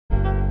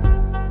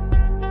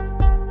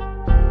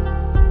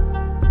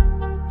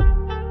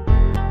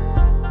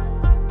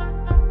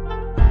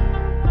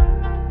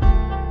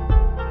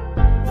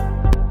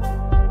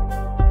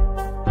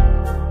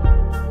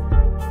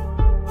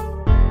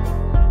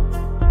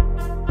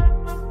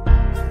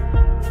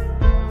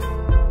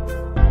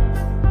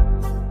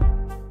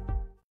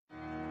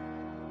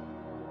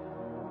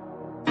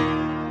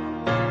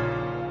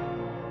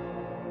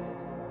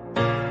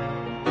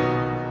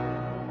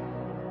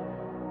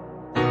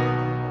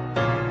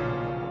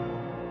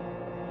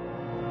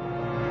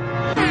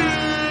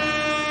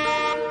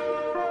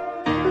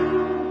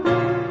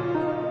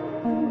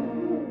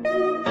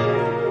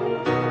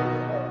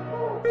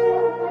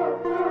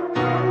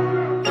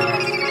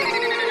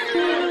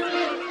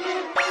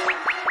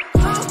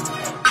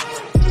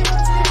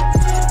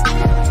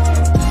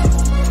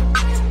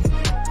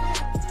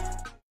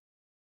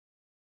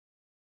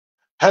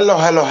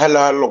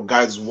Hello,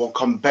 guys.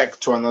 Welcome back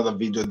to another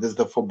video. This is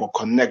the Football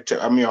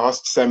Connector. I'm your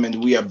host, Sam,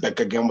 and we are back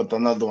again with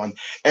another one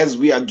as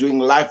we are doing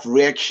live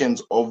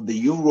reactions of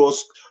the Euros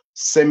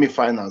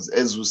semi-finals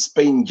as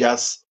Spain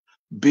just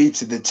beat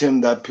the team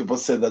that people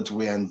said that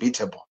we're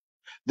unbeatable.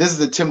 This is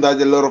the team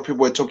that a lot of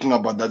people were talking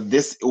about, that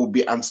this will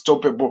be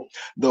unstoppable.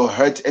 They'll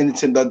hurt any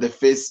team that they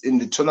face in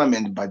the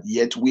tournament, but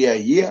yet we are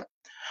here.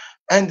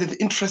 And the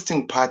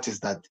interesting part is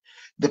that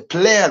the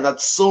player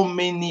that so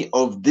many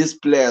of these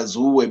players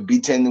who were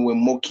beaten were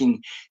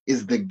mocking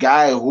is the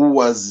guy who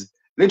was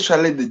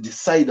literally the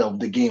decider of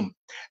the game.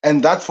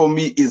 And that for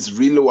me is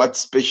really what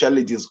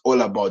speciality is all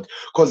about.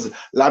 Because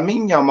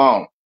Lamine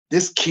Yamal,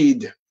 this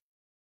kid,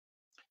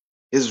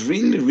 is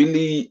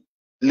really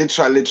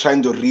literally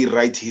trying to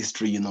rewrite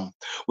history.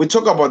 We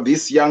talk about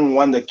this young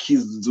wonder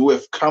kids who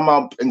have come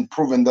up and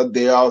proven that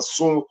they are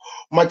so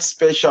much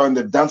special and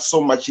they've done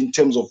so much in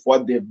terms of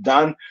what they've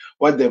done,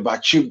 what they've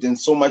achieved, and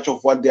so much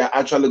of what they're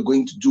actually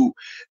going to do.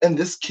 And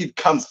this kid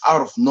comes out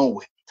of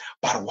nowhere.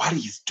 But what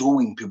he's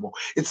doing, people,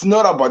 it's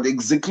not about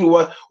exactly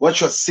what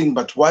you're seeing,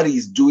 but what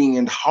he's doing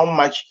and how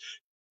much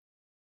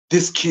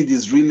this kid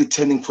is really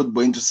turning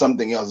football into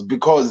something else.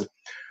 Because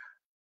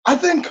I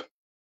think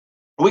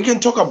we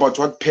can talk about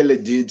what Pele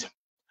did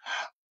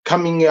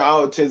coming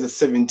out as a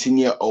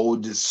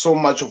 17-year-old, so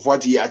much of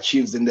what he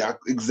achieves and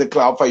exactly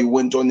how far he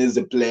went on as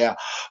a player.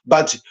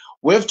 But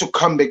we have to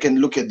come back and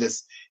look at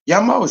this.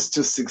 Yamal is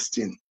still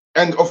 16.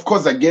 And of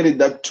course, I get it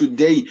that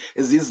today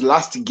is his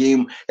last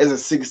game as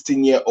a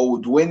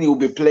 16-year-old. When he will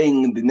be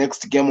playing the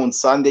next game on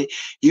Sunday,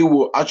 he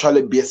will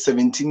actually be a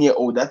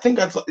 17-year-old. I think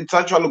it's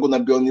actually going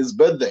to be on his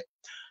birthday.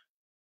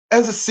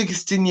 As a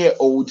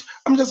 16-year-old,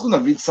 I'm just going to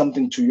read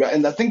something to you,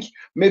 and I think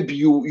maybe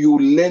you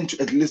learn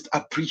to at least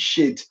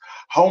appreciate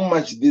how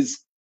much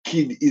this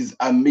kid is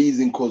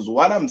amazing, because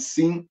what I'm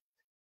seeing,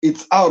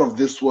 it's out of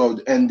this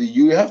world, and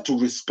you have to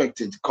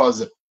respect it,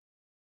 because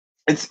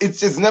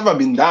it's never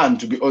been done,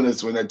 to be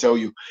honest. When I tell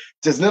you,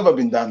 it has never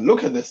been done.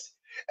 Look at this.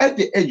 At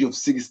the age of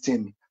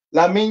 16,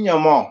 Lamine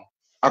Yamal,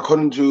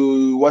 according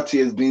to what he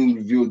has been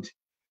reviewed,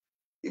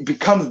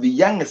 becomes the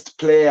youngest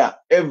player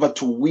ever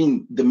to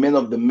win the man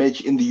of the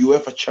match in the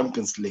UEFA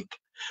Champions League.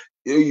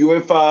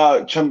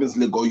 UEFA Champions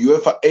League, or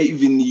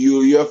even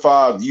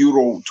UEFA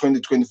Euro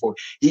 2024.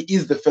 He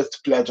is the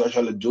first player to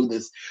actually do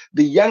this.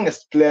 The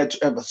youngest player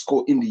to ever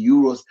score in the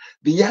Euros.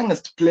 The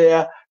youngest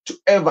player to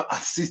ever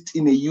assist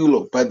in a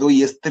Euro. By the way,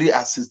 he has 3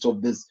 assists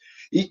of this.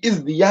 He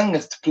is the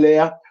youngest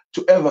player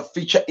to ever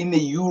feature in a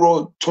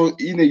Euro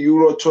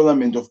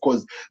tournament, of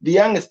course. The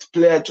youngest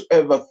player to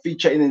ever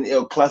feature in an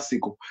El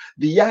Clasico.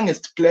 The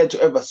youngest player to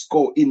ever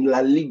score in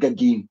La Liga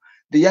game.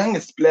 The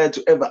youngest player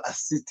to ever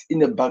assist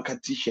in a Barca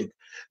t-shirt.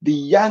 The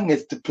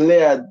youngest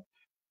player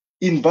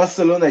in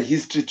Barcelona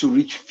history to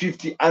reach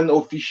 50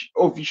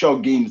 unofficial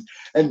games,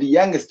 and the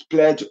youngest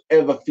player to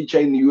ever feature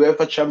in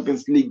UEFA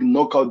Champions League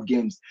knockout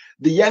games.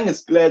 The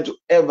youngest player to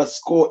ever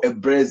score a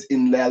brace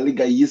in La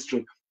Liga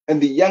history, and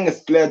the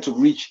youngest player to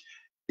reach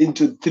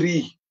into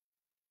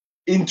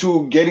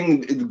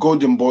getting the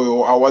Golden Boy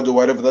or award or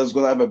whatever that's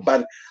going to happen.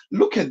 But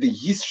look at the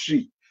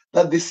history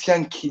that this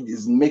young kid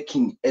is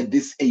making at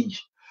this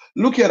age.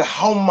 Look at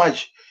how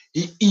much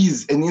he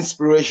is an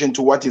inspiration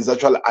to what he's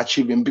actually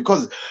achieving.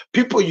 Because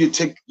people, you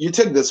take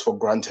this for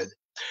granted.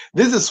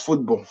 This is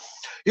football.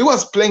 He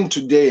was playing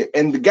today,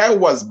 and the guy who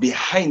was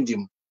behind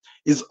him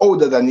is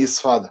older than his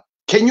father.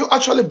 Can you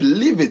actually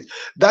believe it?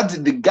 That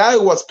the guy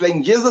who was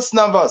playing, Jesus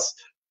Navas,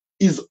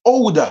 is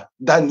older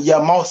than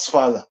Yamal's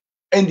father,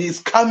 and he's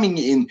coming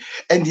in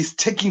and he's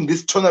taking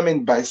this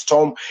tournament by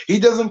storm. He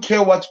doesn't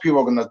care what people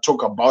are going to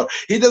talk about.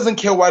 He doesn't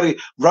care what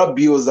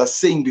Rabiot are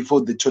saying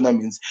before the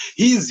tournaments.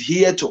 He's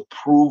here to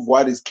prove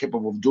what he's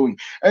capable of doing.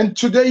 And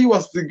today he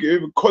was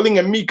calling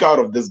a meek out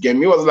of this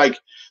game. He was like,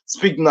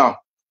 speak now.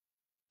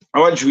 I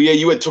want you here.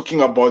 You were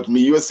talking about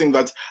me. You were saying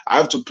that I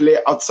have to play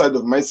outside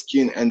of my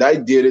skin, and I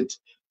did it.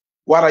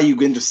 What are you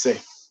going to say?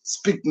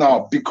 Speak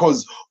now,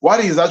 because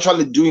what he's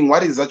actually doing,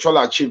 what he's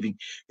actually achieving,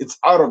 it's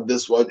out of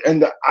this world.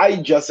 And I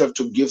just have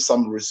to give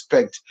some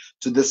respect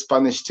to the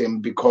Spanish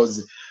team,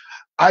 because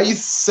I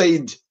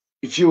said,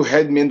 if you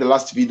heard me in the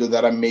last video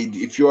that I made,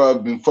 if you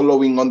have been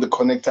following on the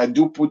Connect, I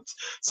do put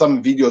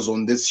some videos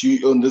on this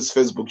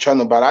Facebook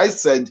channel, but I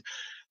said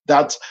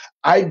that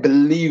I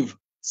believe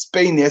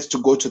Spain has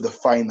to go to the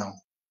final.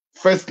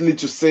 Firstly,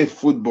 to save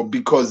football,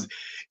 because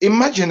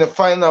imagine a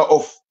final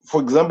of, for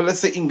example,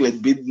 let's say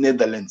England beat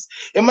Netherlands.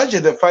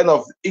 Imagine the final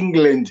of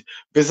England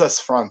versus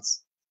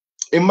France.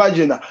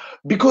 Imagine,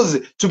 because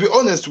to be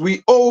honest,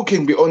 we all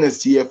can be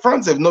honest here.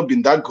 France have not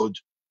been that good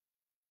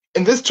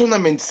in this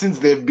tournament. Since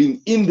they've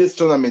been in this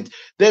tournament,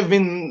 they've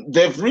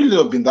really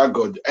not been that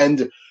good.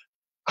 And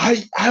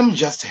I'm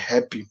just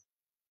happy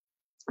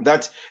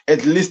that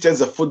at least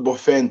as a football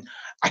fan,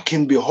 I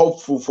can be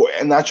hopeful for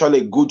an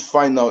actually good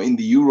final in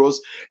the Euros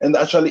and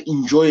actually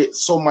enjoy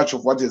so much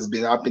of what has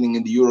been happening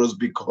in the Euros,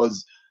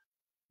 because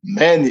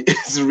Man,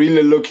 it's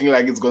really looking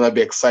like it's going to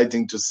be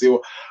exciting to see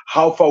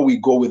how far we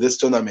go with this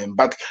tournament.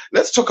 But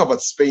let's talk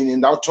about Spain,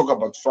 and I'll talk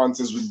about France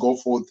as we go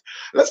forward.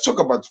 Let's talk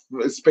about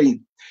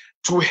Spain.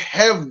 To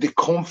have the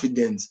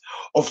confidence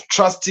of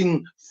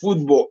trusting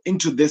football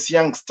into this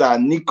youngster,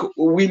 Nick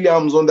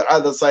Williams on the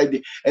other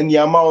side and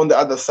Yamal on the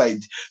other side,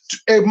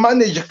 a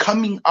manager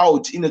coming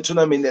out in a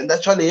tournament and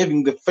actually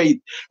having the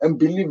faith and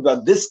believe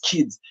that these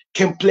kids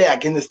can play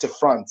against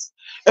France.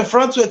 And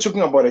France, we're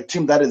talking about a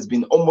team that has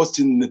been almost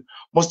in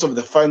most of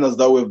the finals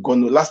that we've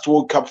gone. Last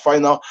World Cup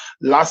final,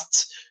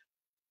 last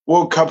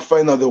World Cup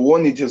final, they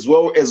won it as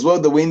well.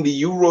 They win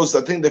the Euros.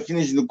 I think they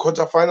finished in the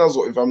quarterfinals,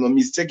 or if I'm not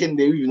mistaken,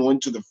 they even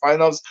went to the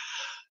finals.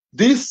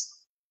 This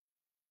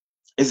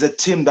is a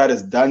team that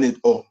has done it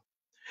all.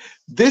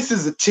 This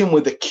is a team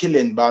with a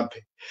Kylian Mbappe.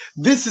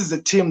 This is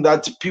a team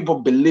that people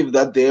believe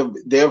that they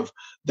have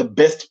the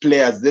best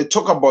players. They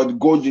talk about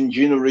golden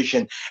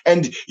generation,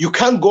 and you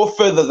can't go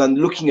further than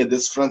looking at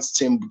this France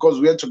team, because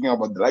we are talking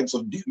about the likes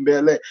of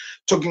Dembele,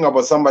 talking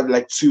about somebody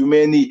like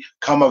Tchouameni,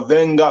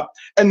 Camavinga,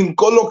 and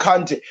N'Golo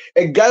Kante,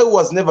 a guy who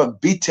was never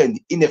beaten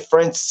in a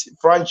French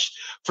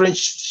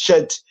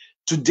shirt.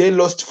 Today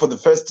lost for the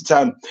first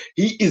time.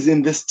 He is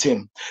in this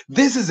team.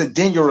 This is a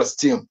dangerous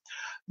team.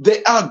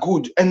 They are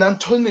good. And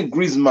Antoine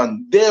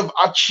Griezmann, they have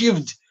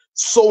achieved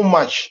so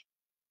much.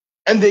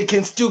 And they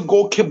can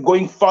still keep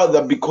going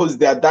further because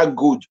they are that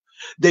good.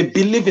 They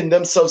believe in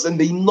themselves and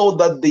they know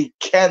that they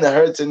can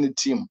hurt any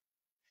team.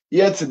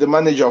 Yet the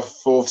manager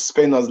of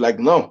Spain was like,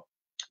 no,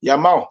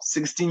 Yamal,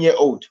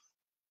 16-year-old,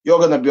 you're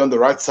going to be on the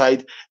right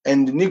side.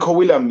 And Nico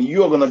Williams,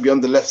 you're going to be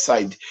on the left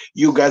side.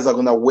 You guys are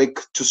going to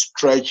work to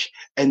stretch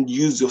and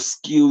use your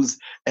skills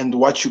and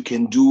what you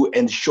can do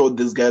and show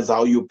these guys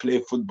how you play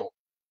football.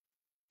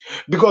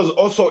 Because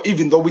also,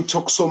 even though we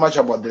talk so much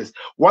about this,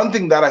 one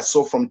thing that I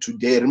saw from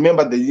today,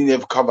 remember they didn't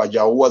have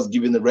Cavaja, who was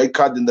given a red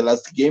card in the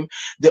last game.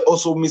 They're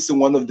also missing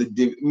one of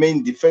the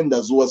main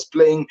defenders who was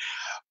playing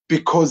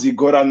because he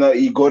got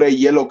a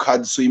yellow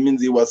card, so it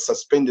means he was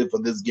suspended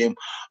for this game.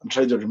 I'm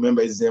trying to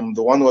remember his name.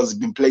 The one who has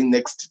been playing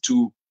next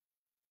to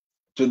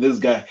this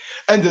guy.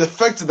 And the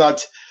fact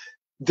that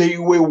they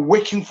were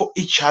working for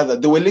each other.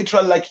 They were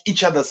literally like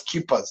each other's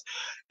keepers.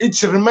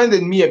 It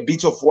reminded me a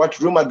bit of what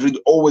Real Madrid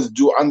always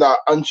do under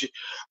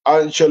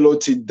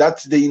Ancelotti,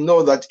 that they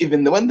know that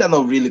even when they're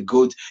not really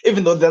good,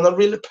 even though they're not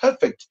really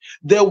perfect,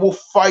 they will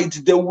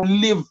fight, they will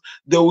live,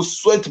 they will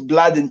sweat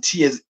blood and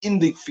tears in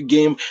the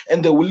game,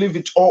 and they will leave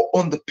it all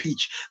on the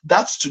pitch.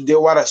 That's today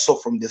what I saw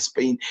from the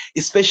Spain,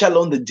 especially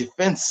on the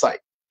defense side.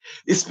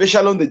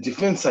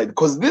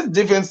 Because this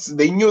defense,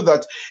 they knew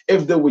that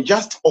if they were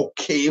just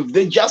okay, if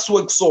they just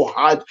work so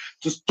hard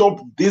to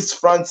stop this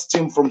France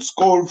team from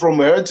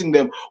hurting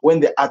them when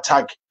they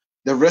attack,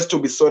 the rest will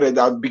be sorted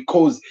out,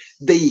 because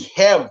they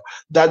have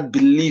that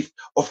belief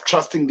of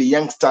trusting the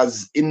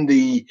youngsters in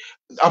the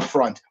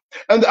upfront.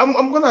 And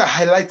I'm going to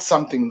highlight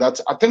something that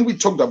I think we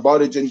talked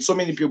about it, and so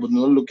many people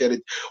don't look at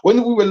it.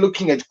 When we were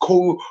looking at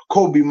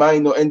Kobe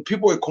Mino, and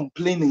people were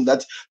complaining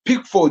that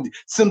Pickford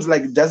seems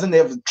like doesn't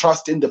have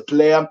trust in the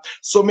player.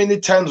 So many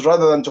times,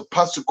 rather than to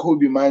pass to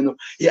Kobe Mino,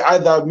 he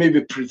either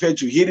maybe prefer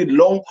to hit it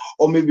long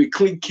or maybe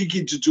kick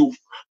it to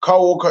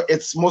Kyle Walker.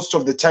 It's most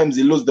of the times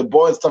he loses the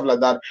ball and stuff like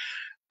that.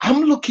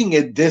 I'm looking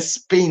at this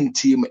Spain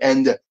team,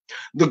 and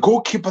the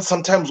goalkeeper,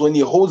 sometimes when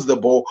he holds the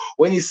ball,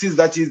 when he sees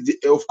that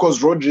of course,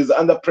 Rodri is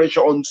under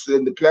pressure on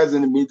the players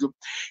in the middle,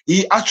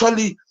 he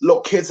actually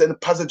locates and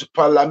passes to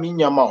Lamine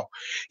Yamal.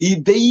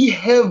 They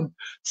have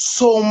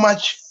so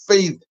much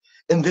faith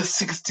in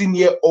this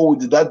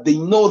 16-year-old that they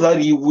know that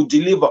he will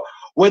deliver,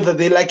 whether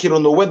they like it or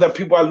not, whether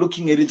people are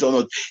looking at it or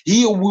not.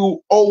 He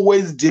will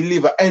always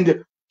deliver.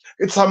 And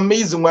it's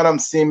amazing what I'm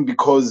saying,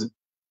 because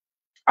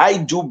I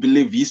do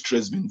believe history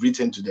has been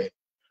written today.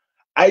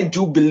 I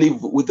do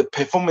believe with the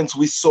performance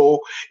we saw,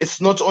 it's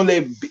not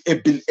only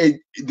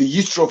the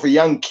history of a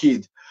young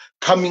kid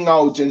coming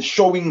out and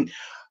showing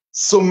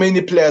so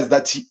many players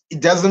that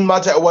it doesn't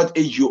matter what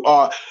age you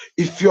are,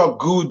 if you are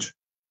good,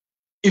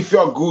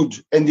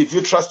 and if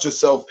you trust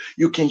yourself,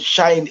 you can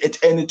shine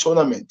at any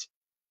tournament.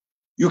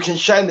 And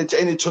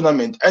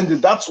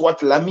that's what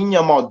Lamine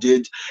Yamal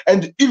did.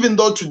 And even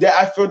though today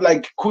I felt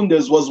like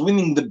Koundés was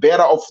winning the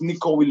better of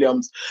Nico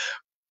Williams,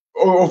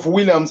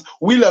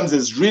 Williams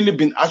has really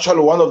been actually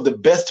one of the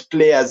best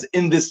players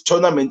in this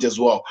tournament as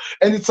well.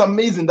 And it's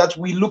amazing that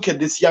we look at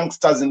these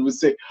youngsters and we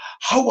say,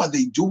 how are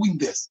they doing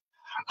this?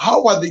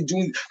 How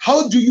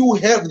do you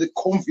have the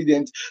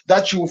confidence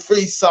that you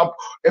face up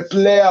a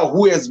player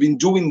who has been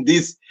doing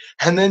this,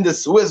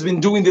 Hernandez, who has been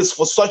doing this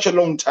for such a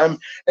long time,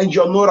 and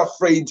you're not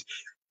afraid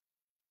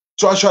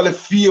to actually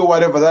fear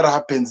whatever that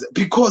happens?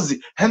 Because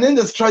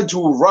Hernandez tried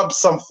to rub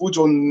some foot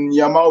on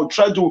Yamal,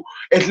 tried to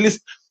at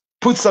least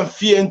put some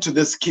fear into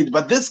this kid,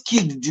 but this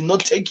kid did not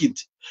take it.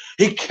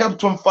 He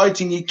kept on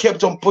fighting, he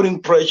kept on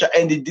putting pressure,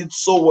 and he did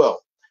so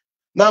well.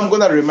 Now I'm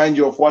going to remind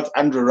you of what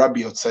Andre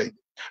Rabiot said.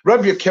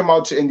 Rabiot came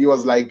out and he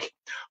was like,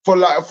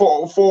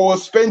 for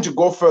Spain to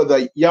go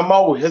further,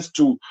 Yamal has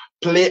to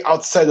play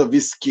outside of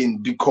his skin,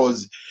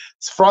 because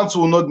France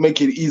will not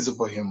make it easy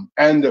for him.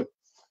 And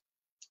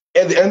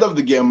At the end of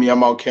the game,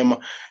 Yamal came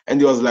and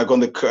he was like on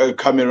the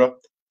camera,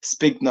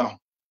 speak now,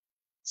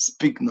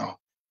 speak now.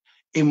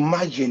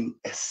 Imagine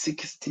a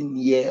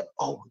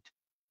 16-year-old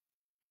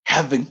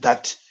having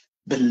that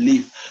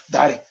belief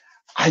that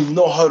I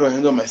know how to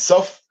handle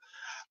myself.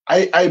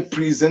 I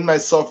present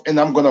myself and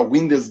I'm gonna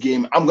win this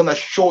game. I'm gonna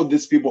show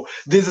these people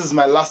this is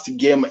my last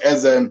game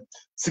as a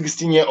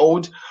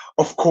 16-year-old.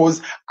 Of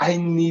course, I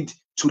need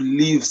to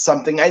leave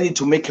something. I need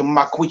to make a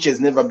mark which has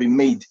never been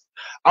made.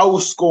 I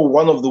will score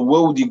one of the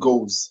worldy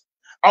goals.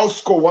 I'll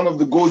score one of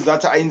the goals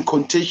that are in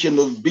contention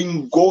of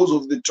being goals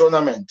of the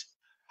tournament.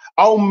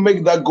 I'll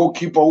make that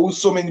goalkeeper who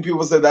so many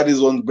people say that is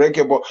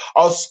unbreakable.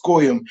 I'll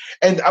score him.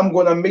 And I'm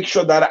going to make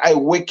sure that I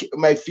wake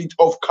my feet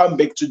off, come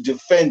back to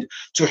defend,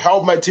 to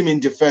help my team in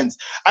defense.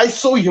 I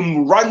saw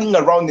him running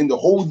around and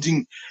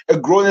holding a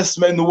grown-ass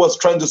man who was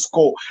trying to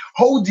score,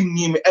 holding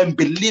him and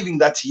believing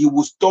that he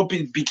will stop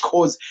it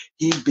because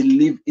he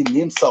believed in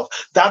himself.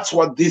 That's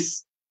what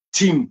this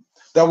team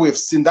that we've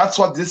seen, that's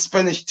what this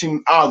Spanish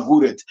team are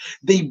good at.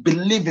 They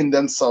believe in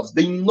themselves.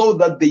 They know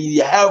that they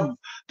have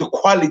the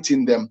quality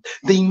in them.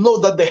 They know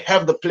that they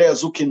have the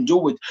players who can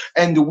do it,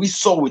 and we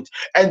saw it.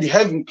 And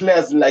having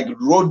players like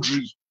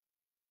Rodri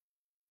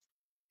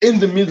in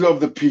the middle of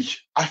the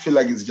pitch, I feel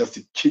like it's just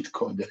a cheat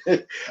code.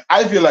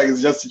 I feel like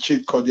it's just a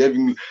cheat code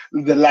having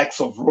the likes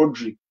of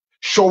Rodri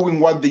showing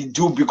what they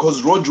do,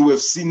 because Rodri,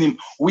 we've seen him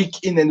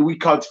week in and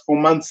week out for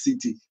Man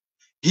City.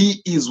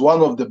 He is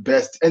one of the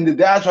best. And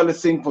they're actually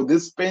saying for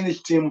this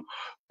Spanish team,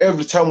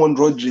 every time when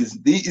Rodri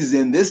is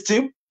in this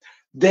team,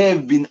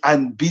 they've been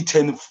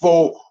unbeaten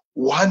for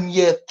 1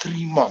 year,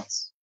 3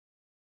 months.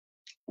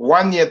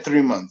 1 year,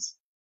 3 months.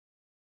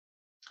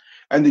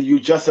 And you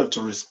just have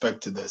to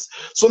respect this.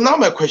 So now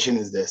my question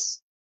is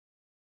this.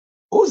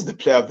 Who's the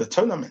player of the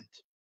tournament?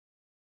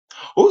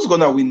 Who's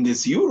going to win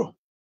this Euro?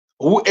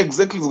 Who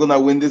exactly is going to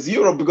win this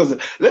Euro? Because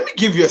let me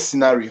give you a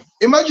scenario.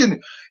 Imagine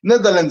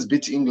Netherlands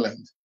beat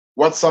England.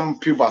 What some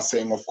people are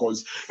saying, of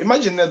course.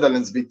 Imagine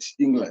Netherlands beat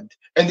England,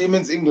 and it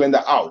means England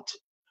are out.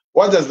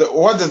 What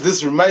does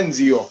this remind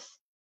you of?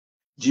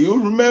 Do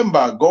you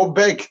remember? Go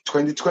back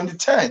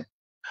 2010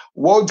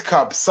 World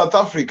Cup, South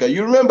Africa.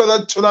 You remember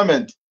that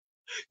tournament?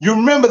 You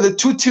remember the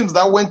two teams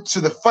that went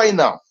to the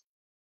final?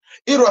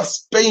 It was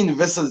Spain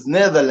versus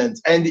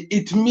Netherlands, and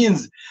it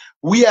means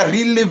we are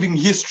reliving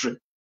history.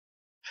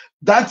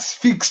 That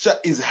fixture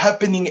is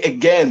happening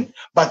again,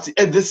 but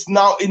it's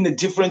now in a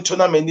different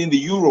tournament in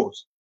the Euros.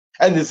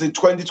 And it's in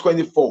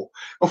 2024.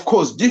 Of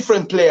course,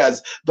 different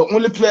players. The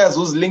only players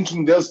who's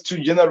linking those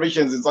two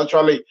generations is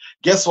actually,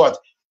 guess what?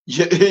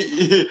 Jesus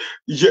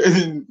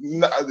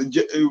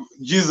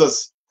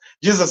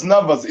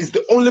Navas is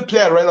the only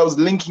player right now who's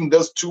linking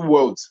those two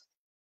worlds.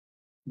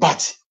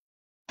 But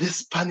this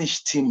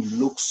Spanish team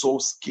looks so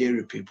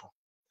scary, people.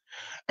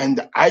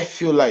 And I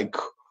feel like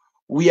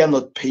we are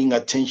not paying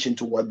attention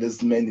to what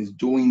this man is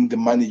doing, the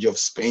manager of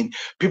Spain.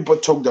 People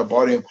talked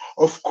about him.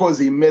 Of course,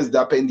 he messed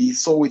up, and he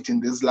saw it in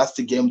this last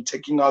game,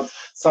 taking out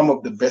some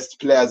of the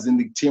best players in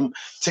the team,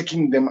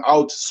 taking them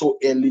out so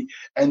early.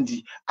 And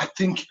I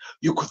think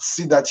you could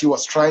see that he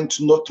was trying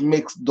to not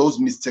make those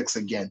mistakes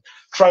again.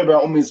 Try by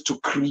all means to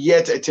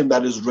create a team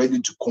that is ready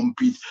to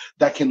compete,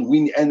 that can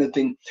win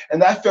anything.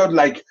 And I felt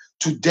like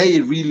today,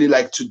 he really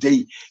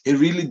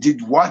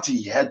did what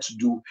he had to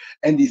do,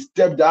 and he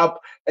stepped up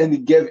and he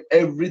gave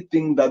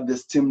everything that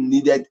this team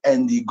needed,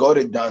 and he got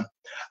it done.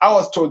 I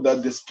was told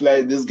that this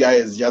guy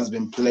has just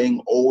been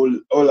playing all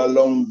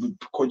along,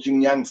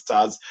 coaching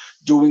youngsters,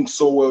 doing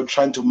so well,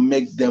 trying to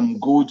make them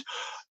good.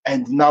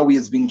 And now he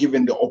has been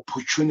given the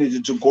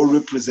opportunity to go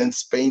represent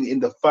Spain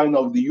in the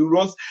final of the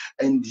Euros,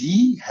 and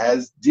he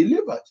has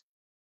delivered.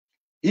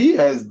 He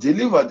has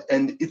delivered,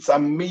 and it's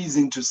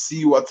amazing to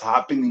see what's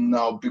happening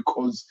now,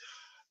 because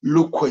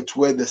look at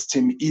where this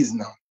team is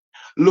now.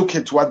 Look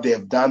at what they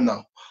have done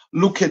now.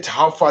 Look at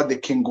how far they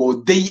can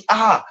go. They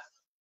are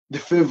the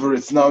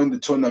favorites now in the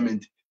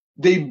tournament.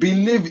 They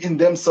believe in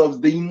themselves.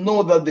 They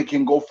know that they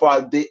can go far.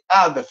 They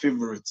are the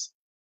favorites.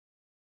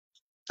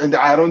 And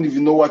I don't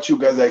even know what you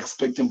guys are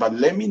expecting, but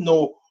let me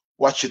know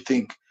what you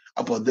think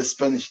about the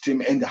Spanish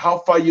team and how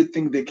far you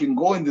think they can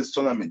go in this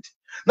tournament.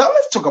 Now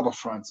let's talk about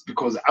France,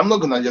 because I'm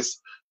not gonna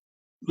just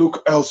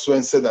look elsewhere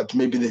and say that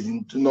maybe they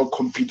do not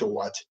compete or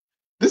what.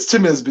 This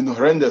team has been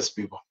horrendous,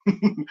 people.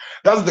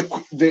 That's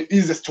the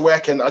easiest way I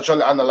can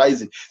actually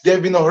analyze it. They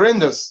have been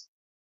horrendous.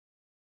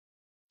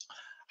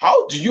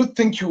 How do you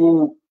think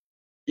you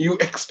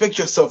expect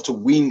yourself to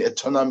win a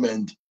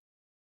tournament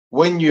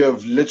when you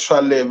have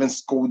literally haven't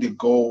scored a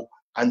goal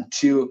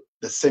until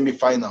the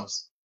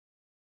semifinals?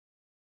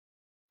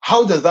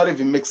 How does that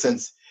even make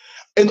sense?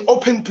 An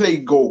open play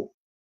goal.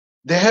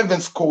 They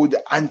haven't scored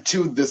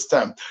until this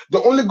time.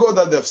 The only goal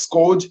that they've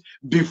scored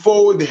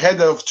before the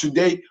header of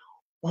today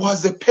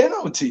was a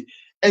penalty.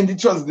 And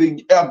it was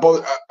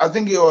I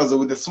think it was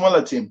with a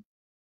smaller team.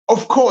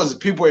 Of course,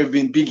 people have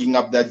been bigging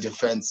up that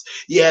defense.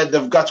 Yeah,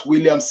 they've got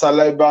William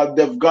Saliba,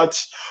 they've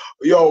got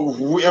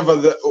whoever,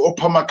 the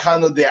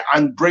Upamecano, they're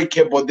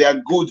unbreakable, they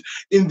are good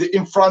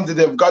in front.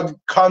 They've got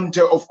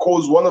Kante, of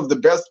course, one of the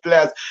best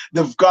players.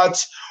 They've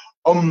got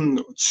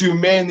Too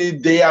many,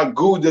 they are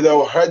good,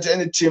 they'll hurt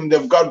any team.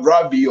 They've got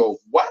Rabiot.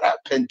 What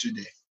happened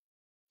today?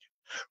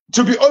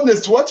 To be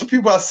honest, what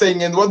people are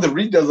saying and what the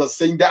readers are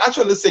saying, they're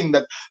actually saying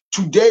that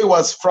today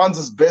was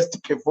France's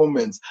best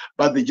performance,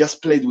 but they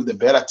just played with a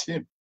better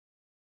team.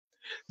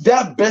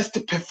 Their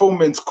best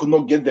performance could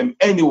not get them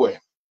anywhere.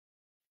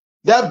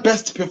 Their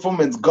best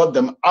performance got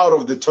them out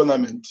of the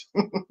tournament.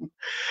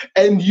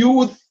 And you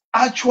would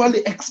actually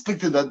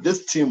expect that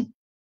this team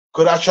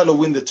could actually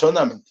win the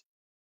tournament.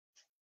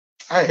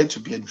 I had to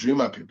be a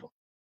dreamer, people.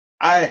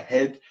 I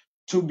had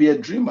to be a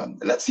dreamer.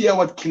 Let's hear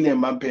what Kylian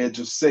Mbappe had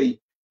to say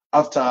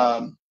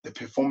after the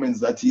performance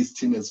that his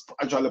team has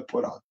actually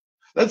put out.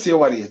 Let's hear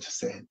what he had to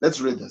say.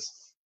 Let's read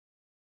this.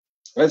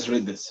 Let's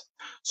read this.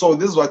 So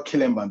this is what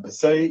Kylian Mbappe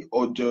say,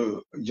 or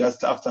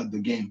just after the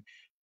game.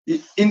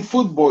 In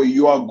football,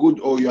 you are good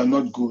or you are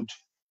not good.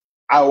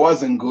 I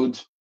wasn't good.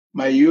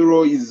 My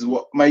Euro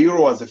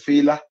was a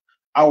failure.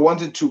 I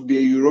wanted to be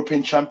a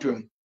European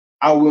champion.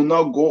 I will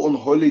not go on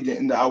holiday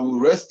and I will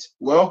rest.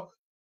 Well,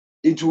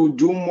 it will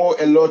do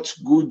a lot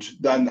good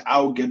than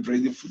I'll get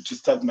ready to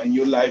start my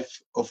new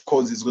life. Of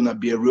course, it's going to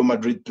be a Real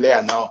Madrid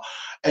player now.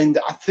 And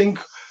I think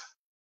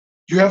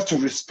you have to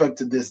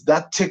respect this.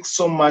 That takes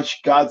so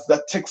much guts.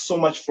 That takes so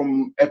much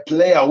from a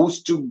player who's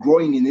still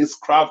growing in his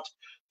craft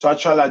to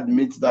actually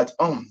admit that,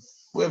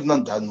 we have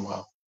not done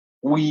well.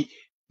 We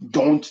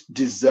don't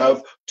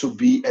deserve to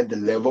be at the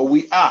level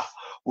we are.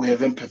 We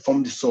haven't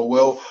performed so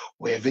well.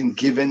 We haven't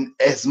given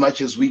as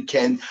much as we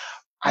can.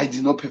 I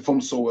did not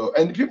perform so well.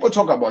 And people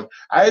talk about,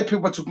 I heard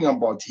people talking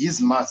about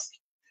his mask.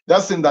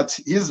 They're saying that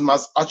his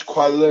mask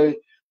actually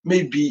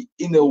maybe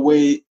in a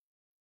way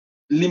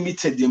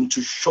limited him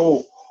to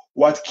show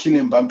what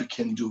Kylian Mbappe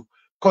can do.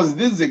 Because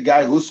this is a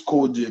guy who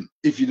scored,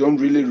 if you don't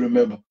really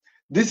remember,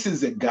 this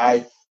is a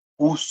guy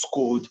who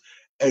scored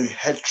a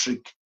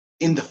hat-trick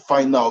in the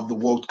final of the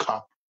World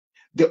Cup.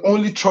 The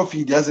only trophy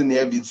he doesn't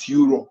have is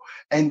Euro.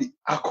 And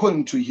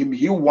according to him,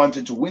 he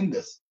wanted to win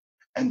this.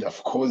 And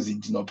of course, he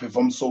did not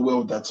perform so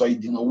well. That's why he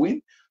did not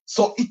win.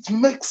 So it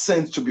makes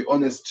sense, to be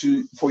honest,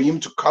 for him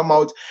to come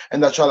out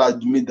and actually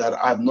admit that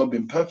I have not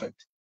been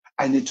perfect.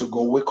 I need to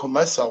go work on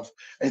myself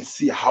and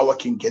see how I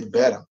can get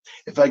better.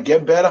 If I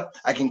get better,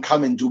 I can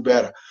come and do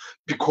better.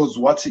 Because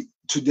what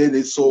today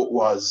they saw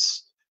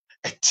was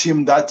a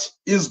team that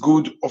is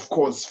good. Of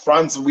course,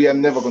 France, we are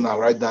never going to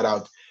write that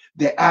out.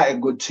 They are a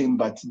good team,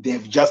 but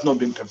they've just not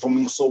been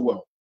performing so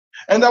well.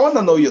 And I want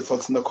to know your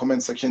thoughts in the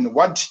comment section.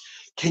 What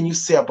can you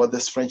say about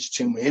this French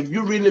team? Have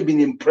you really been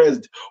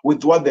impressed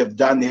with what they've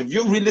done? Have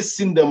you really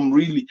seen them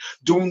really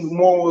doing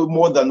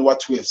more than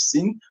what we have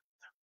seen?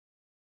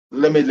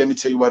 Let me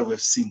tell you what we've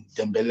seen.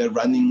 Dembele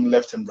running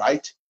left and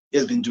right. He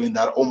has been doing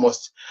that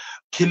almost.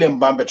 Kylian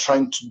Mbappe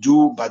trying to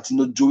do, but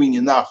not doing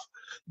enough.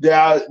 They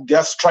are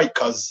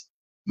strikers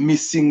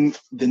missing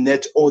the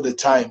net all the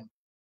time.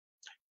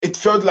 It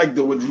felt like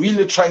they were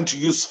really trying to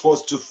use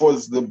force to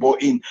force the ball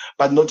in,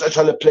 but not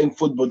actually playing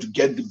football to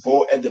get the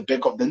ball at the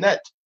back of the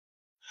net.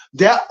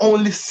 Their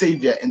only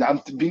savior, and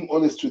I'm being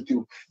honest with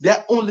you,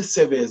 their only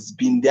savior has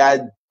been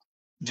their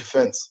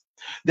defense.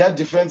 Their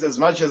defense, as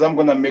much as I'm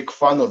going to make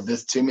fun of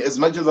this team, as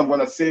much as I'm going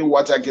to say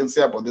what I can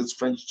say about this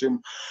French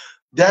team,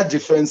 their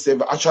defense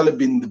have actually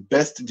been the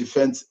best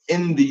defense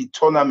in the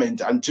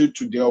tournament until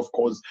today, of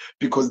course,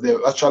 because they've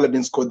actually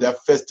been scored their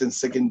first and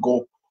second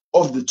goal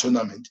of the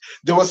tournament.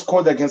 They were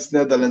scored against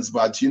Netherlands,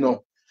 but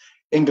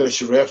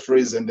English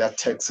referees and their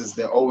Texas,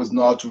 they always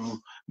know how to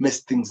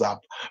mess things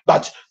up.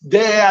 But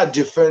their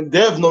defense, they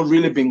have not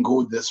really been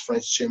good, this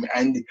French team.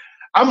 And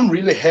I'm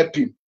really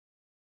happy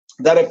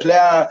that a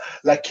player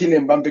like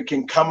Kylian Mbappe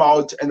can come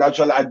out and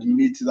actually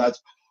admit that,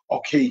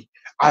 okay,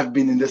 I've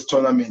been in this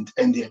tournament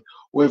and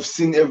we've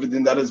seen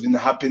everything that has been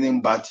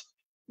happening, but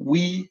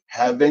we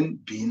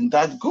haven't been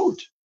that good.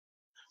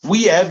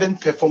 We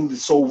haven't performed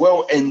so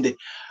well, and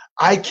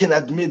I can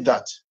admit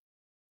that.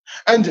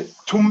 And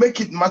to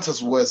make it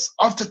matters worse,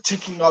 after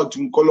taking out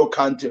N'Golo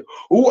Kante,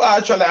 who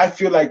actually I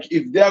feel like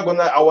if they are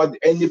gonna award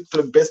any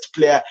best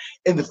player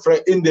in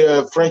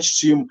the French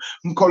team,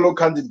 N'Golo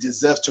Kante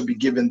deserves to be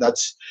given that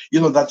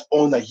that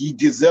honor. He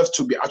deserves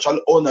to be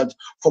actually honored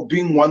for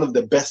being one of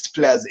the best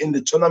players in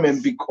the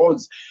tournament.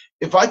 Because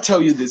if I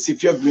tell you this,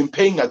 if you have been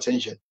paying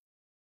attention,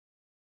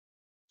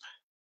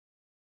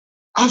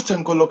 after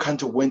N'Golo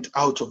Kante went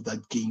out of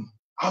that game,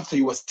 after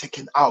he was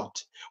taken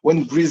out,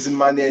 when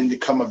Griezmann and the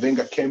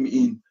Camavinga came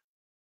in,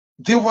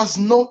 there was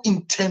no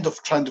intent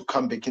of trying to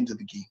come back into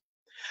the game.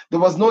 There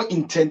was no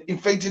intent. In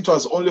fact, it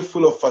was only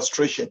full of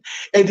frustration.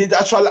 And it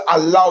actually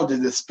allowed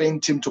the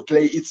Spain team to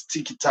play its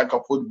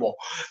tiki-taka football.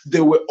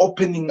 They were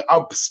opening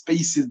up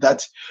spaces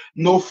that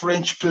no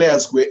French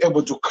players were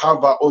able to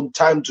cover on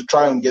time to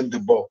try and get the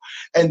ball.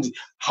 And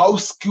how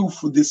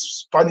skillful these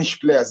Spanish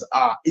players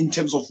are in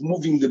terms of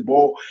moving the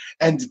ball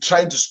and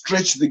trying to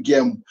stretch the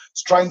game,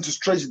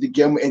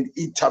 and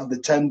eat up the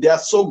time. They are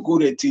so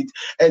good at it.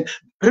 And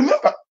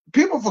remember,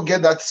 people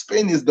forget that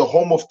Spain is the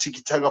home of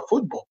tiki-taka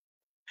football.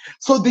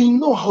 So they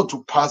know how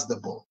to pass the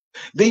ball.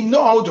 They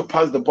know how to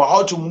pass the ball,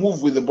 how to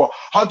move with the ball,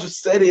 how to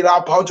set it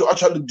up, how to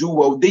actually do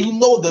well. They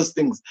know those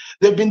things.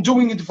 They've been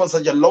doing it for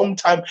such a long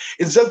time.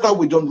 It's just that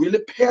we don't really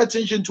pay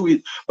attention to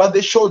it, but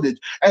they showed it.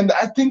 And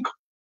I think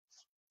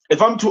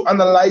if I'm to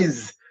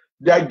analyze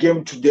their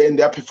game today and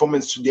their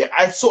performance today,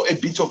 I saw a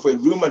bit of a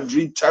Real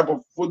Madrid type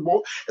of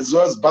football as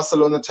well as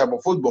Barcelona type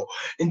of football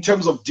in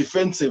terms of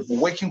defensive,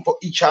 working for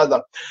each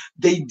other.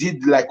 They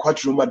did like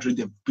what Real Madrid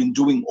have been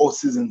doing all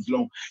seasons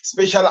long,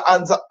 especially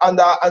under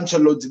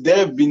Ancelotti. They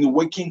have been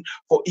working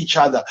for each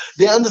other.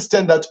 They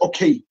understand that,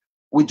 okay,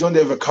 we don't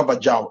have a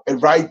Cabajal, a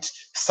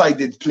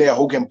right-sided player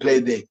who can play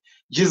there.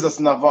 Jesus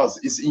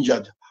Navas is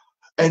injured,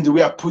 and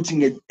we are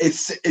putting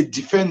a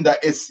defender,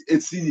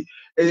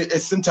 a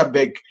center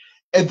back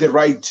at the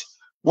right,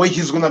 where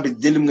he's going to be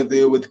dealing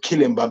with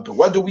Kylian Mbappe.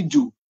 What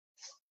do?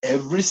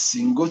 Every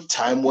single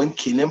time when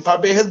Kylian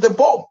Mbappe has the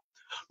ball,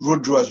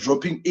 Rodri was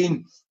dropping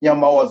in,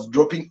 Yamal was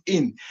dropping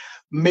in,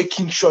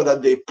 making sure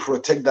that they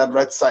protect that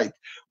right side.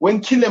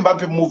 When Kylian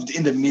Mbappe moved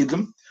in the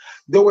middle,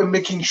 they were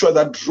making sure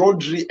that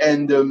Rodri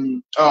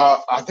and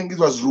I think it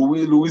was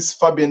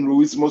Fabian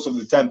Ruiz most of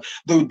the time,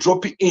 they would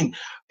drop it in.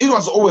 It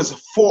was always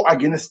 4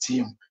 against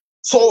him.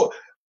 So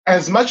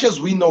as much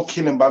as we know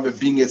Kylian Mbappe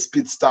being a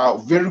speed star,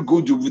 very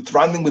good with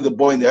running with the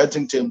ball in the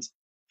hurting teams,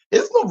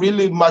 he's not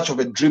really much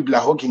of a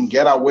dribbler who can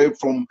get away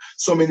from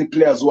so many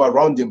players who are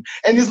around him.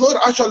 And he's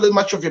not actually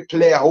much of a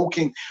player who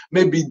can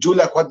maybe do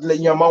like what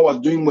Yamal was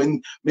doing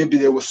when maybe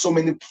there were so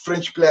many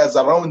French players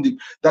around him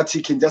that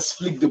he can just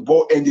flick the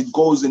ball and it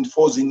goes and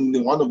falls in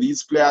one of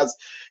his players.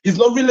 He's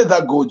not really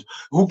that good,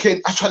 who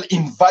can actually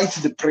invite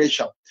the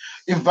pressure.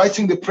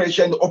 Inviting the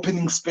pressure and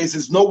opening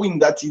spaces, knowing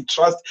that he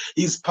trusts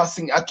his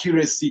passing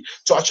accuracy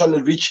to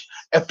actually reach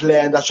a player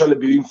and actually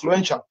be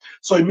influential.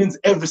 So it means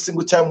every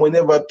single time,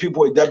 whenever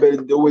people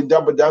were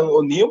double down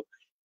on him,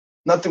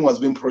 nothing was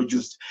being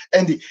produced.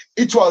 And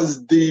it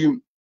was the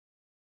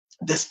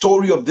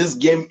story of this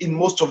game in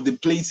most of the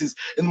places,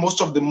 in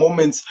most of the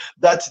moments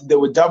that there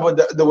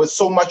was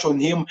so much on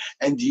him,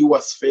 and he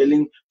was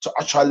failing to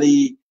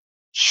actually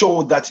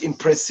show that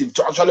impressive,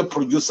 to actually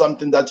produce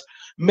something that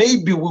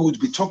maybe we would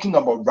be talking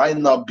about right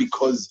now,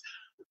 because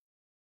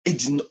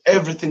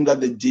everything that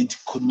they did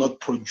could not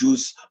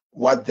produce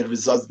what the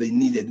results they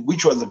needed,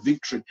 which was a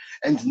victory.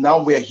 And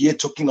now we're here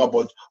talking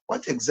about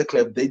what exactly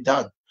have they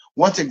done?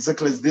 What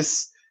exactly is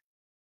this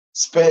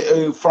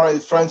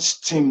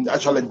French team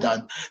actually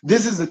done?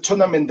 This is a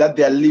tournament that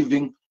they are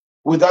leaving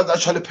without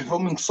actually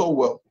performing so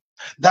well.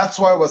 That's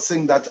why I was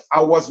saying that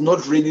I was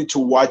not ready to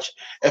watch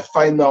a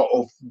final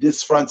of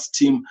this France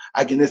team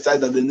against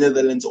either the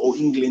Netherlands or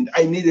England.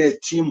 I needed a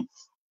team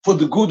for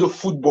the good of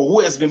football, who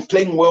has been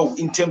playing well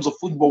in terms of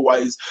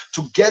football-wise,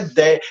 to get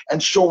there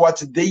and show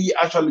what they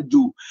actually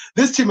do.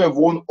 This team have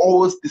won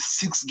all the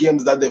 6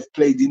 games that they've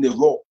played in a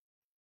row.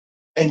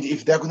 And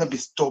if they're going to be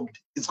stopped,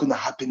 it's going to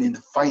happen in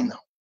the final.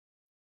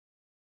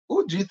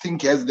 Who do you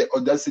think has the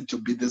audacity to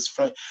beat this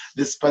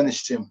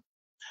Spanish team?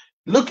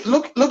 Look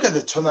at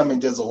the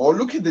tournament as a whole.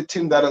 Look at the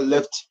team that are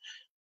left,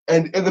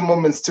 and at the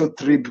moment still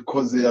 3,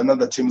 because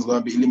another team is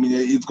going to be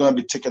eliminated. It's going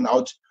to be taken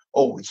out.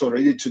 Oh, it's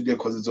already today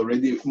because it's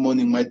already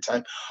morning my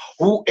time.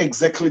 Who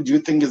exactly do you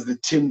think is the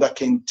team that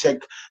can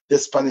take the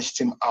Spanish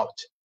team out?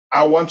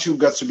 I want you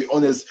guys to be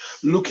honest.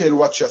 Look at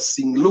what you're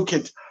seeing. Look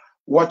at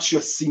what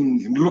you're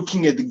seeing.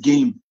 Looking at the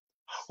game,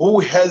 who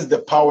has the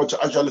power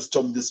to actually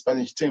stop the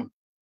Spanish team?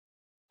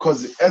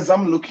 Because as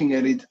I'm looking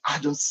at it, I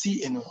don't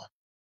see anyone.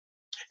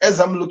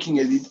 As I'm looking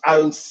at it, I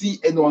don't see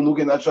anyone who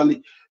can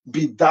actually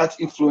be that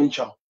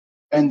influential.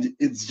 And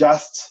it's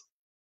just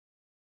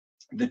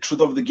the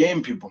truth of the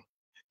game, people.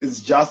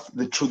 It's just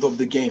the truth of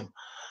the game.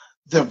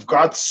 They've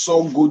got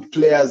so good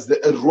players.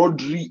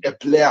 Rodri, a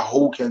player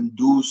who can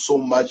do so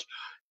much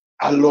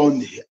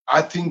alone.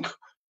 I think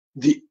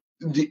the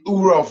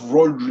era of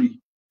Rodri,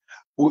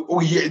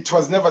 it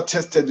was never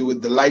tested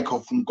with the like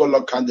of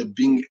N'Golo Kante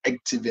being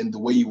active in the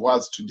way he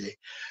was today.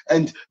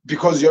 And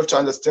because you have to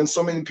understand,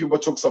 so many people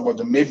talks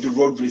about maybe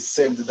Rodri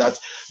saved that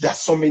there are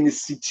so many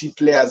City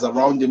players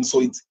around him,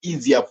 so it's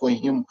easier for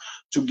him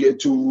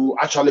to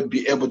actually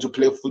be able to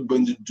play football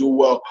and to do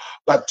well.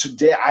 But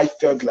today I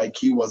felt like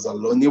he was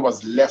alone. He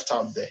was left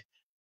out there.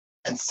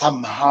 And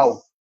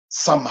somehow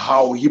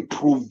he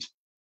proved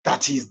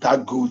that he's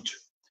that good.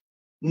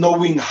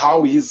 Knowing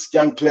how his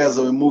young players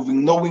are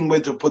moving, knowing where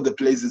to put the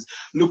places,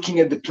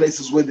 looking at the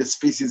places where the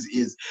spaces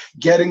is,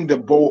 getting the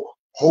ball,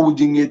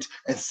 holding it,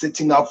 and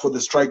setting up for the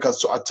strikers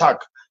to attack.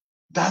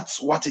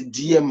 That's what a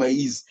DM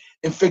is.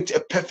 In fact, a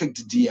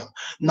perfect DM.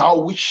 Now,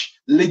 which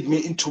led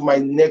me into my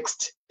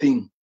next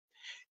thing.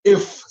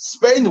 If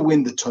Spain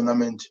win the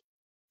tournament,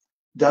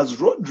 does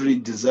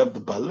Rodri deserve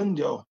the Ballon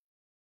d'Or?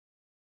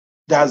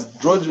 Does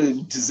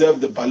Rodri deserve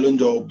the Ballon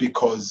d'Or?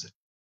 Because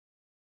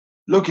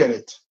look at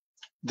it.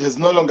 There's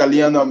no longer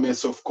Lionel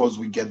Messi, of course,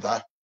 we get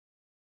that.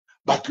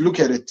 But look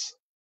at it.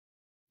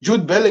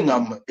 Jude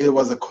Bellingham, it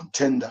was a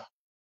contender.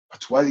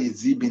 But what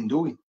has he been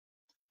doing?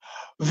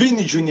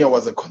 Vini Jr.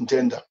 was a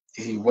contender.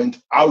 He went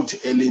out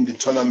early in the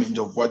tournament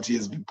of what he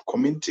has been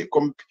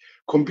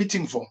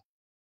competing for.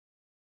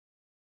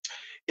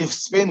 if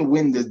Spain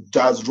win,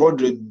 does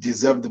Rodri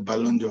deserve the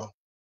Ballon d'Or?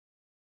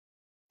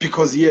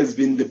 Because he has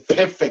been the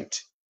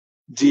perfect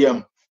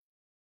DM.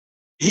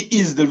 He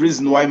is the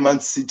reason why Man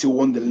City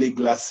won the league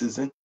last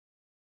season.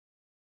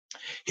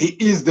 He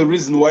is the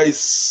reason why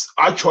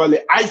actually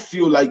I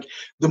feel like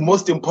the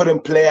most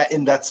important player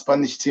in that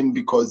Spanish team,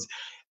 because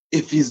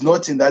if he's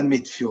not in that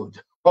midfield,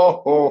 I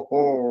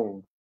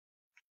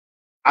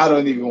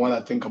don't even want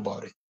to think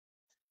about it.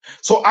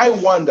 So I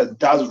wonder,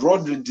 does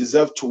Rodri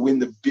deserve to win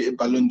the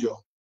Ballon d'Or?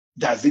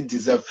 Does it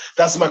deserve?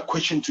 That's my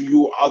question to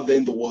you out there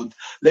in the world.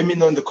 Let me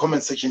know in the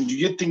comment section. Do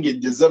you think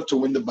it deserves to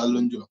win the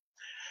Ballon d'Or?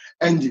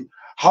 And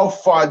how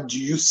far do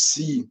you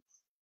see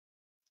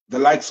the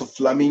likes of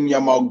Lamine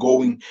Yamal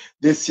going?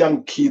 These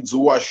young kids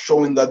who are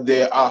showing that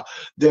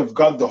they've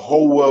got the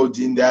whole world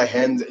in their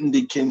hands and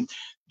they can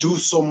do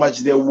so much.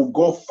 They will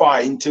go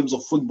far in terms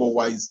of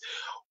football-wise.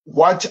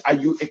 What are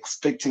you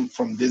expecting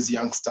from these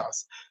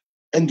youngsters?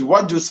 And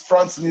what does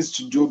France needs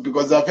to do?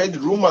 Because I've heard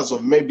rumors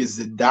of maybe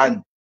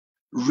Zidane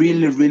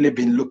really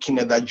been looking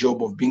at that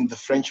job of being the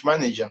French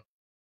manager.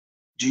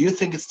 Do you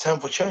think it's time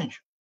for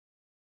change?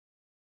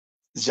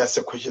 It's just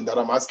a question that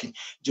I'm asking.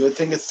 Do you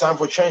think it's time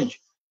for change?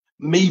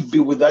 Maybe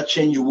with that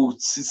change, you will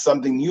see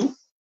something new,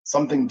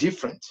 something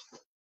different,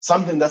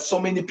 something that so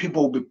many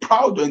people will be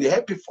proud and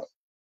happy for.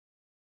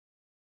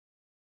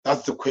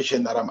 That's the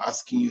question that I'm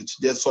asking you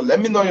today. So let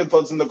me know your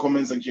thoughts in the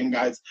comment section,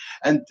 guys.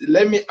 And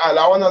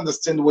I want to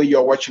understand where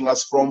you're watching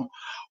us from.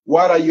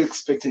 What are you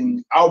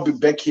expecting? I'll be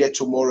back here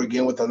tomorrow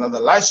again with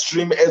another live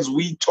stream as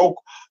we talk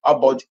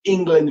about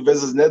England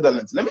versus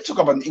Netherlands. Let me talk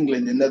about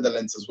England and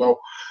Netherlands as well,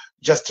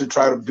 just to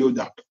try to build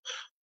up.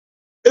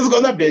 It's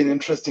going to be an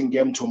interesting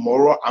game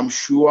tomorrow, I'm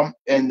sure.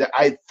 And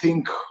I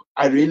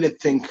really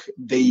think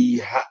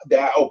there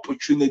are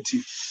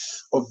opportunity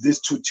of these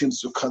two teams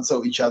to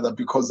cancel each other,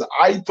 because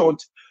I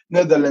thought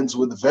Netherlands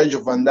with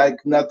Virgil van Dijk,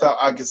 Nathan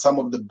Ake, some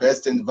of the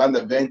best, and Van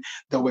der Ven,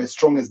 they were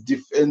strongest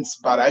defense,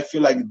 but I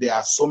feel like there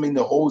are so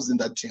many holes in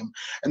that team.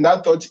 And I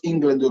thought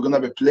England were going to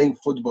be playing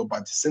football,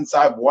 but since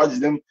I've watched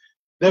them,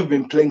 they've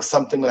been playing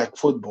something like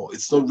football.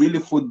 It's not really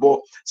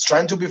football. It's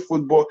trying to be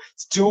football,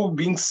 still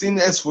being seen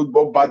as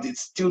football, but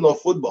it's still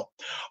not football.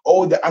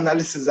 All the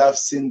analysis I've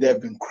seen,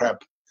 they've been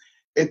crap.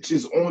 It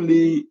is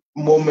only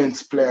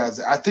moments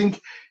players. I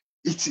think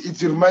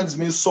it reminds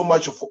me so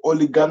much of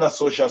Ole Gunnar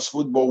Solskjaer's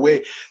football,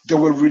 where they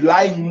were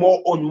relying more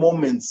on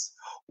moments.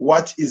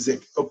 What is a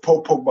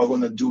Paul Pogba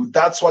going to do?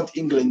 That's what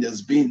England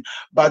has been.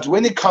 But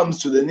when it comes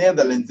to the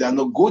Netherlands, they are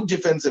not good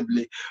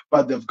defensively,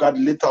 but they've got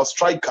little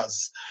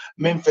strikers.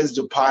 Memphis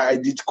Depay, I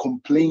did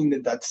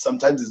complain that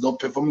sometimes he's not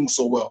performing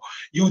so well.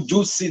 You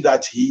do see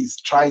that he's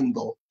trying,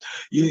 though.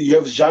 You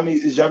have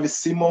Xavi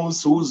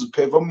Simons, who's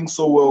performing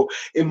so well.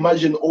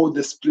 Imagine all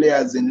these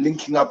players and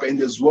linking up,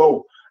 and as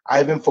well, I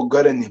haven't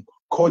forgotten him.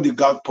 Cody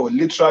Gakpo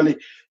literally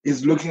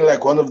is looking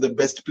like one of the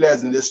best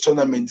players in this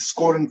tournament,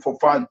 scoring for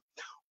fun.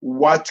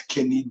 What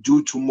can he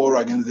do tomorrow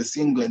against this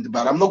England?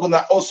 But I'm not going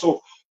to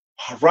also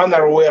run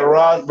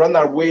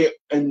away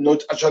and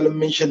not actually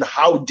mention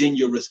how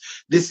dangerous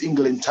this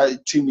England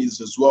team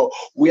is as well.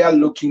 We are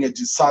looking at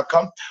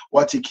Saka,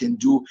 what he can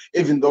do.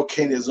 Even though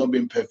Kane has not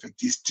been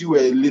perfect, he's still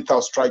a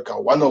lethal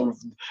striker, one of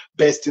the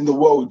best in the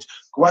world.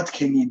 What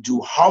can he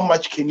do? How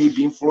much can he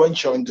be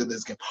influential into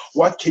this game?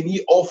 What can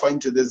he offer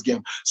into this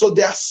game? So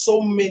there are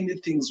so many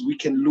things we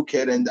can look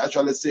at and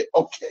actually say,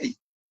 okay,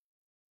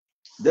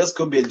 this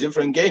could be a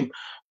different game,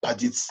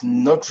 but it's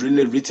not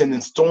really written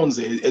in stones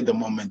at the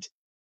moment.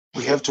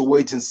 We have to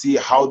wait and see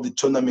how the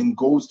tournament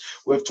goes.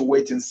 We have to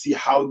wait and see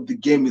how the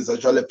game is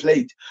actually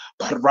played.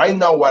 But right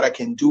now, what I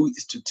can do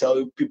is to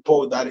tell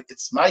people that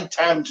it's my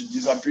time to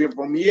disappear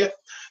from here.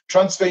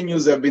 Transfer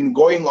news have been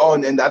going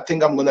on, and I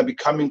think I'm going to be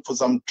coming for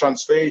some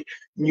transfer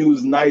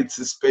news nights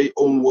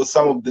on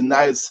some of the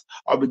nights.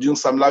 I'll be doing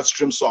some live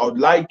streams, so I would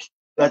like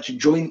that you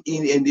join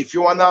in. And if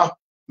you want to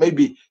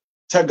maybe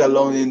tag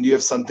along and you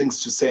have some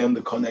things to say on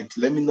the connect,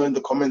 let me know in the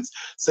comments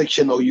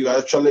section, or you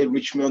actually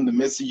reach me on the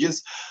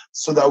messages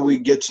so that we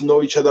get to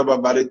know each other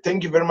about it.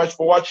 Thank you very much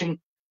for watching.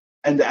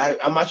 And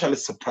I'm actually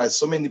surprised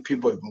so many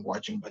people have been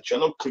watching, but you're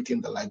not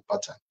clicking the like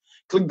button.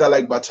 Click the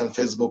like button,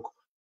 Facebook.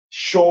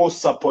 Show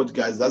support,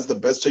 guys. That's the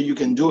best way you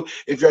can do.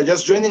 If you're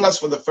just joining us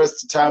for the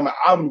first time,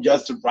 I'm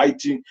just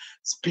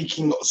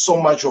speaking so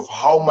much of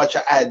how much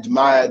I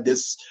admire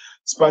this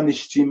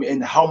Spanish team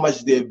and how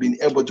much they've been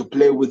able to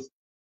play with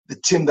the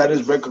team that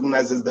is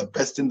recognized as the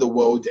best in the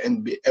world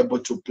and be able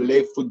to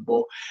play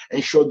football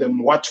and show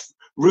them what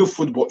real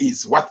football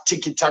is, what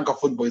tiki-taka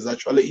football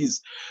actually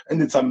is.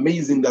 And it's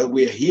amazing that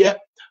we're here,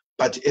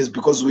 but it's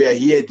because we are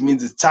here, it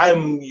means it's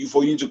time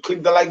for you to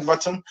click the like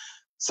button,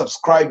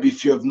 subscribe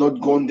if you have not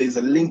gone. There's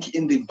a link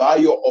in the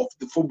bio of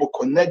the Football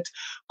Connect.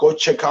 Go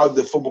check out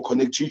the Football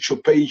Connect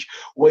YouTube page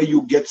where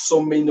you get so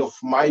many of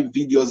my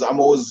videos. I'm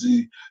always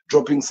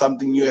dropping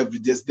something new every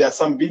day. There are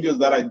some videos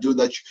that I do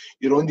that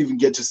you don't even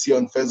get to see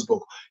on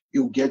Facebook.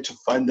 You get to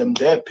find them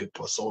there,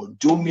 people. So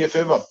do me a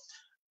favor,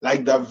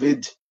 like that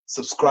vid,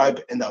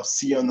 subscribe, and I'll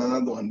see you on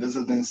another one. This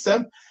has been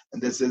Sam,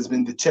 and this has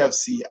been the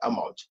TFC. I'm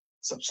out.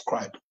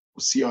 Subscribe.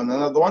 We'll see you on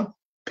another one.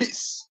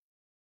 Peace.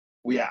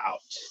 We are out.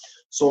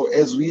 So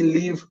as we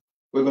leave,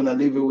 we're going to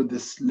leave it with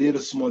this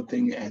little small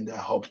thing, and I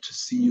hope to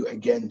see you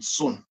again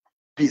soon.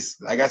 Peace.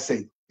 Like I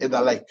said, hit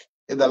the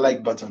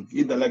like button.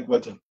 Hit the like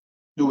button.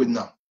 Do it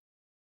now.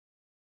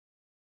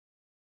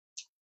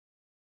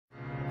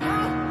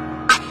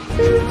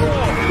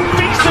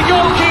 Beats the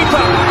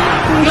goalkeeper.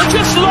 You're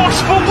just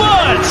lost for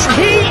words.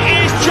 He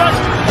is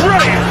just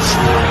brilliant.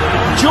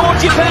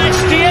 Georgie Best,